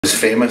was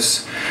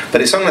famous,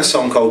 but he sung this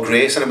song called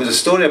Grace, and it was a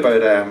story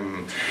about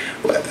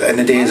in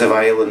the days of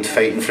Ireland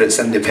fighting for its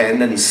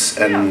independence,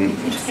 and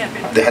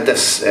they had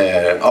this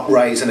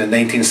uprising in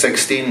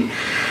 1916.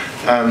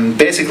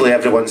 Basically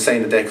everyone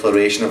signed the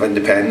Declaration of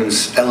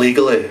Independence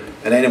illegally,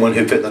 and anyone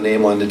who put their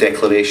name on the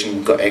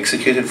declaration got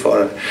executed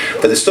for it.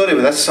 But the story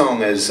with this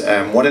song is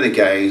one of the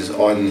guys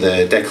on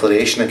the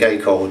declaration, a guy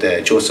called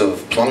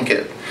Joseph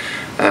Plunkett,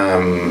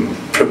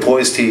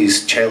 proposed to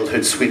his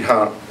childhood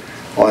sweetheart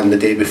on the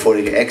day before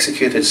he got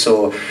executed.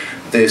 So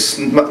they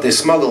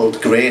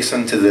smuggled Grace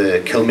into the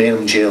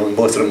Kilmainham jail, and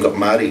both of them got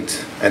married,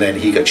 and then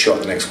he got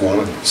shot the next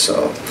morning.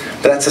 So,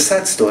 but that's a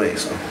sad story.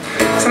 So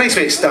it's a nice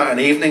way to start an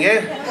evening,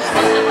 eh?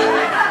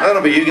 I don't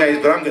know about you guys,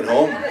 but I'm going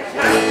home.